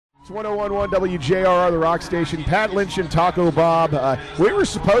101.1 WJRR, the rock station. Pat Lynch and Taco Bob. We were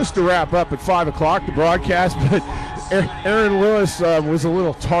supposed to wrap up at 5 o'clock, the broadcast, but Aaron Lewis was a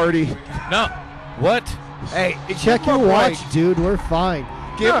little tardy. No. What? Hey, check your watch, dude. We're fine.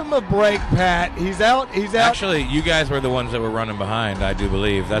 Give him a break, Pat. He's out. Actually, you guys were the ones that were running behind, I do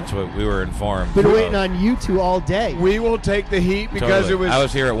believe. That's what we were informed. Been waiting on you two all day. We will take the heat because Totally. it was. I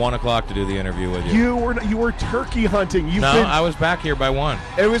was here at 1 o'clock to do the interview with you. You were turkey hunting. I was back here by 1.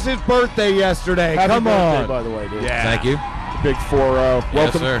 It was his birthday yesterday. Happy Come birthday, on. by the way, dude. Yeah. Thank you. Big 4-0.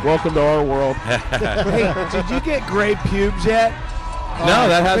 Yes, sir. Welcome to our world. Hey, did you get gray pubes yet? No,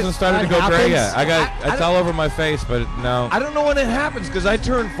 that hasn't started to go gray happens. yet. It's all over my face, but no. I don't know when it happens because I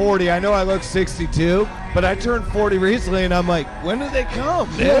turned 40. I know I look 62, but I turned 40 recently, and I'm like, when do they come?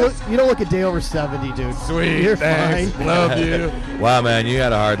 You don't look a day over 70, dude. Sweet. You're Thanks. fine. Love you. Wow, man, you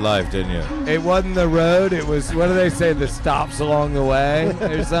had a hard life, didn't you? It wasn't the road. It was, what do they say, the stops along the way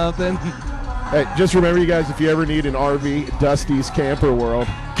or something? Hey, just remember, you guys, if you ever need an RV, Dusty's Camper World,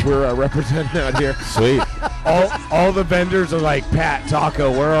 we're representing out here. Sweet. All the vendors are like, Pat,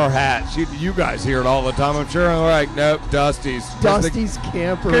 Taco, where are our hats? You guys hear it all the time, I'm sure. I'm like, nope, Dusty's. Dusty's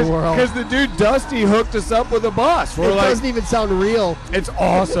Camper World. Because the dude Dusty hooked us up with a bus. It doesn't even sound real. It's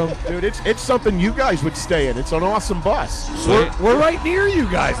awesome. Dude, it's something you guys would stay in. It's an awesome bus. We're right near you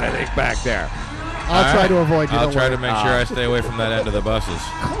guys, I think, back there. I'll try to avoid you. I'll try to make sure I stay away from that end of the buses.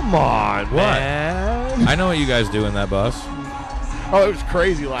 Come on, What? man. I know what you guys do in that bus. Oh, it was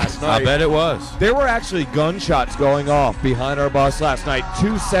crazy last night. I bet it was. There were actually gunshots going off behind our bus last night.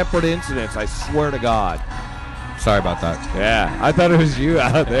 2 separate incidents, I swear to God. Sorry about that. Yeah, I thought it was you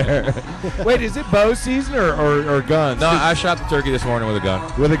out there. Wait, is it bow season or guns? No, I shot the turkey this morning with a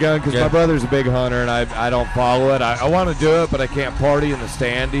gun. With a gun, because Yeah. my brother's a big hunter, and I don't follow it. I want to do it, but I can't party in the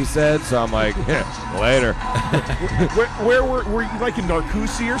stand, he said, so I'm like, later. Where were you, like in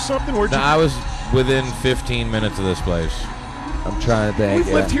Narcoossee or something? No, I was within 15 minutes of this place. I'm trying to think.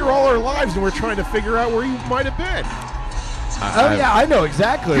 We've lived here all our lives, and we're trying to figure out where you might have been. I know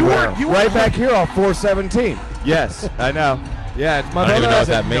exactly. You where. weren't- you right weren't- back here off 417. Yes, I know. Yeah, it's my I don't even brother know what has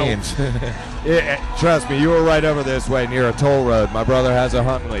that a- means. Trust me, you were right over this way near a toll road. My brother has a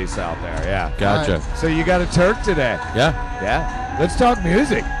hunting lease out there. Yeah. Gotcha. So you got a Turk today? Yeah. Yeah. Let's talk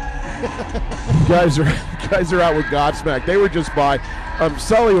music. You guys are out with Godsmack. They were just by.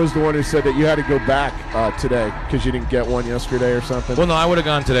 Sully was the one who said that you had to go back today because you didn't get one yesterday or something. Well, no, I would have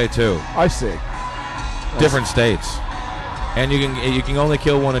gone today too. I see. Different states, and you can only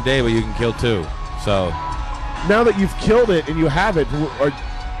kill one a day, but you can kill 2. So Now that you've killed it and you have it,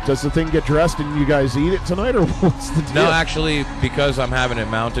 does the thing get dressed and you guys eat it tonight, or what's the deal? no, actually, because I'm having it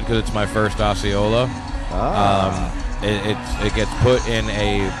mounted because it's my first Osceola. It gets put in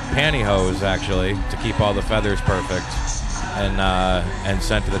a pantyhose actually to keep all the feathers perfect, and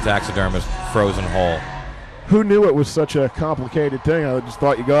sent to the taxidermist frozen whole. Who knew it was such a complicated thing? I just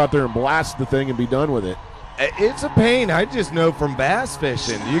thought you go out there and blast the thing and be done with it. It's a pain. I just know from bass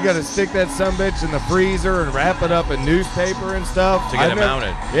fishing. You got to stick that sumbitch in the freezer and wrap it up in newspaper and stuff. To get it mounted.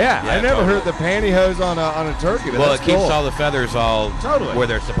 Yeah, Yeah, I never totally. heard the pantyhose on a turkey. But Well, that's it keeps cool. all the feathers all Totally. where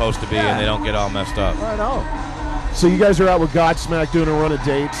they're supposed to be, and they don't get all messed up. Right on. So you guys are out with Godsmack doing a run of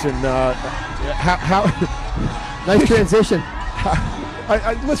dates, and how Nice transition.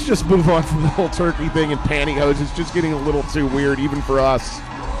 let's just move on from the whole turkey thing and pantyhose. It's just getting a little too weird, even for us.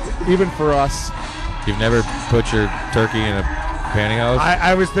 You've never put your turkey in a pantyhose?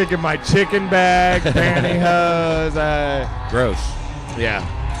 I was thinking my chicken bag, pantyhose. Gross. Yeah.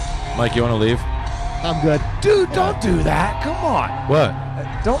 Mike, you want to leave? I'm good. Dude, don't do that. Come on. What?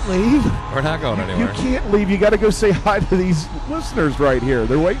 Don't leave. We're not going You anywhere. can't leave. You got to go say hi to these listeners right here.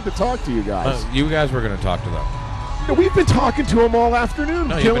 They're waiting to talk to you guys. You guys were going to talk to them. We've been talking to them all afternoon.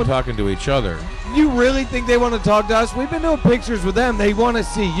 No, you've been talking to each other. You really think they want to talk to us? We've been doing pictures with them. They want to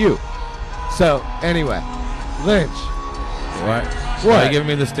see you. So, anyway, Lynch. What? Why are you giving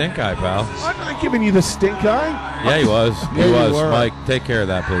me the stink eye, pal? I'm not giving you the stink eye. Yeah, he was. Yeah, He you was. were. Mike, take care of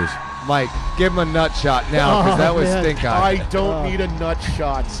that, please. Mike, give him a nut shot now because that was man. stink eye. I don't need a nut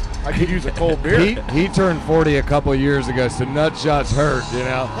shot. I could use a cold beer. He turned 40 a couple years ago, so nut shots hurt, you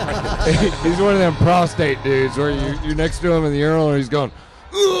know. He's one of them prostate dudes where you're next to him in the urinal and he's going,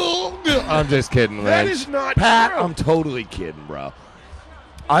 "Ugh." I'm just kidding, Lynch. That is not Pat, true. I'm totally kidding, bro.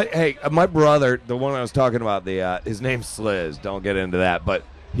 Hey, my brother, the one I was talking about, his name's Sliz. Don't get into that, but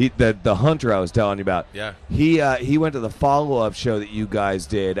the hunter I was telling you about. Yeah. He went to the follow-up show that you guys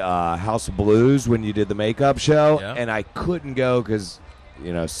did, House of Blues, when you did the makeup show, Yeah. and I couldn't go because,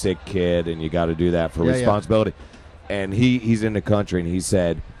 sick kid, and you got to do that for Yeah, responsibility. And he's in the country, and he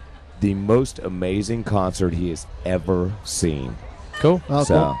said the most amazing concert he has ever seen. Cool. Oh,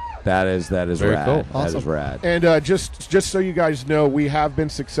 So, cool. That is Very rad. cool. That Awesome. is rad. And just so you guys know, we have been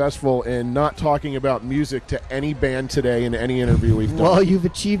successful in not talking about music to any band today in any interview we've done. Well, you've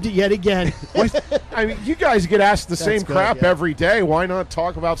achieved it yet again. I mean, you guys get asked the same good, crap yeah. every day. Why not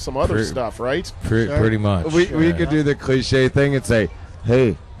talk about some other Pre- stuff, right? Pretty much. We could do the cliche thing and say,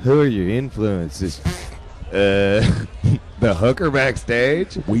 "Hey, who are your influences?" The hooker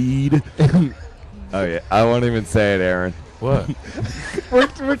backstage, weed. Oh yeah, I won't even say it, Aaron. What?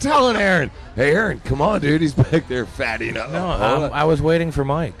 We're telling Aaron, "Hey, Aaron, come on, dude. He's back there fatting up." No, I was waiting for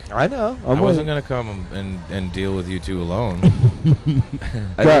Mike. I know. I wasn't going to come and deal with you two alone.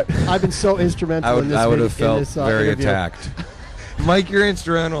 I've been so instrumental in this. I would have video- in felt this, very interview. attacked. Mike, you're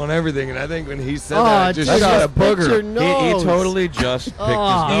instrumental in everything, and I think when he said Oh, that, I just shot a picture booger. He totally just picked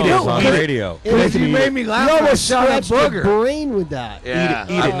Oh. his nose on Eat it. radio. Because you made me laugh. You when I almost shot a scratched your booger. brain with that. Yeah.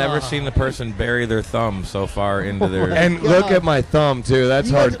 I've never seen the person bury their thumb so far into their. And God. look at my thumb too. That's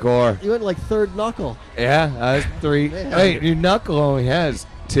You went- hardcore. You went like third knuckle. Yeah, that's 3. Man. Wait, your knuckle only has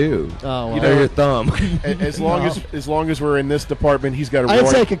 2. Oh, wow. You know your thumb. As long as we're in this department, he's got a I didn't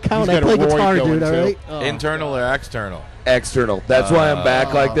Roy- say I could count. he's I got a play Roy guitar, going, dude. All too. right. Oh. Internal or external? External. That's why I'm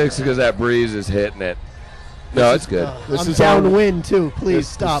back like this, because that breeze is hitting it. No, it's good. This I'm is our- downwind too. Please This-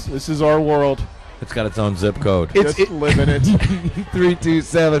 stop. This is our world. It's got its own zip code. Just live in it.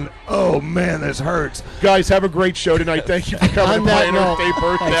 327. Oh man, this hurts. Guys, have a great show tonight. Thank you for coming On and that playing our note,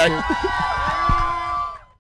 birthday. thanks, dude.